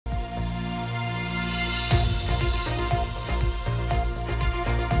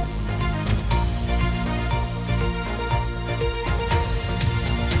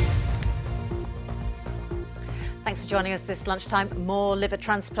joining us this lunchtime. More liver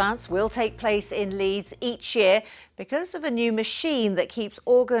transplants will take place in Leeds each year because of a new machine that keeps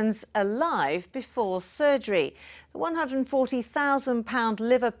organs alive before surgery. The £140,000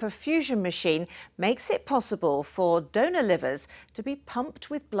 liver perfusion machine makes it possible for donor livers to be pumped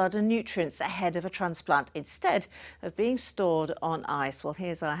with blood and nutrients ahead of a transplant instead of being stored on ice. Well,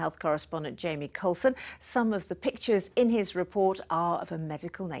 here's our health correspondent Jamie Coulson. Some of the pictures in his report are of a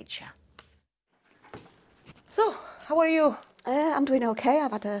medical nature. So, how are you? I'm doing okay.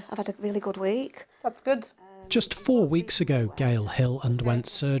 I've had a really good week. That's good. Just 4 weeks ago, Gail Hill underwent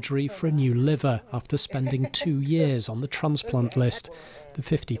surgery for a new liver after spending 2 years on the transplant list. The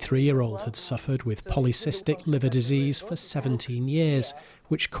 53-year-old had suffered with polycystic liver disease for 17 years,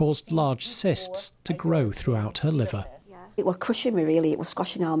 which caused large cysts to grow throughout her liver. It was crushing me, really. It was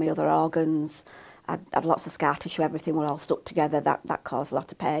squashing all my other organs. I had lots of scar tissue, everything were all stuck together. That caused a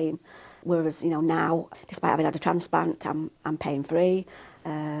lot of pain. Whereas, now, despite having had a transplant, I'm pain-free.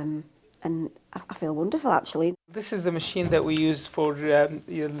 And I feel wonderful, actually. This is the machine that we used for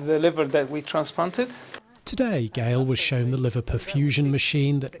the liver that we transplanted. Today, Gail was shown the liver perfusion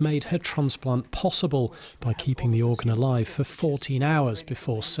machine that made her transplant possible by keeping the organ alive for 14 hours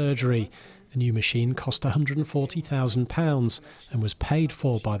before surgery. The new machine cost £140,000 and was paid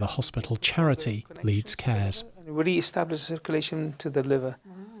for by the hospital charity Leeds Cares. We re-established circulation to the liver.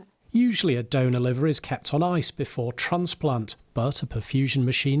 Usually a donor liver is kept on ice before transplant, but a perfusion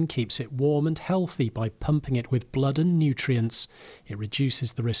machine keeps it warm and healthy by pumping it with blood and nutrients. It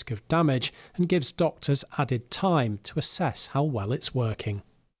reduces the risk of damage and gives doctors added time to assess how well it's working.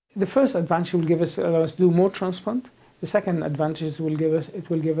 The first advantage will allow us to do more transplant. The second advantage will give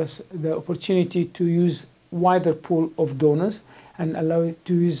us the opportunity to use wider pool of donors and allow it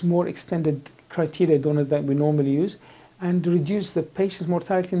to use more extended criteria donor than we normally use, and reduce the patient's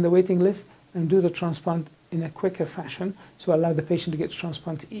mortality in the waiting list and do the transplant in a quicker fashion, so allow the patient to get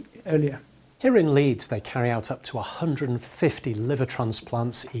transplant earlier. Here in Leeds, they carry out up to 150 liver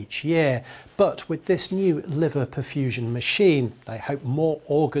transplants each year. But with this new liver perfusion machine, they hope more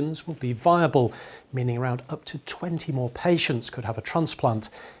organs will be viable, meaning around up to 20 more patients could have a transplant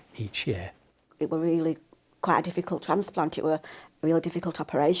each year. It was really quite a difficult transplant. It was a really difficult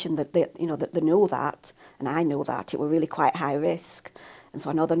operation. That they knew that, and I knew that. It was really quite high risk. And so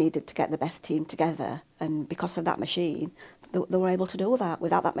I know they needed to get the best team together, and because of that machine, they were able to do that.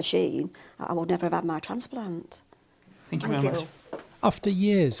 Without that machine, I would never have had my transplant. Thank you very much. After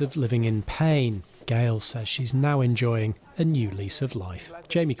years of living in pain, Gail says she's now enjoying a new lease of life.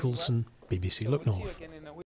 Jamie Coulson, BBC Look North.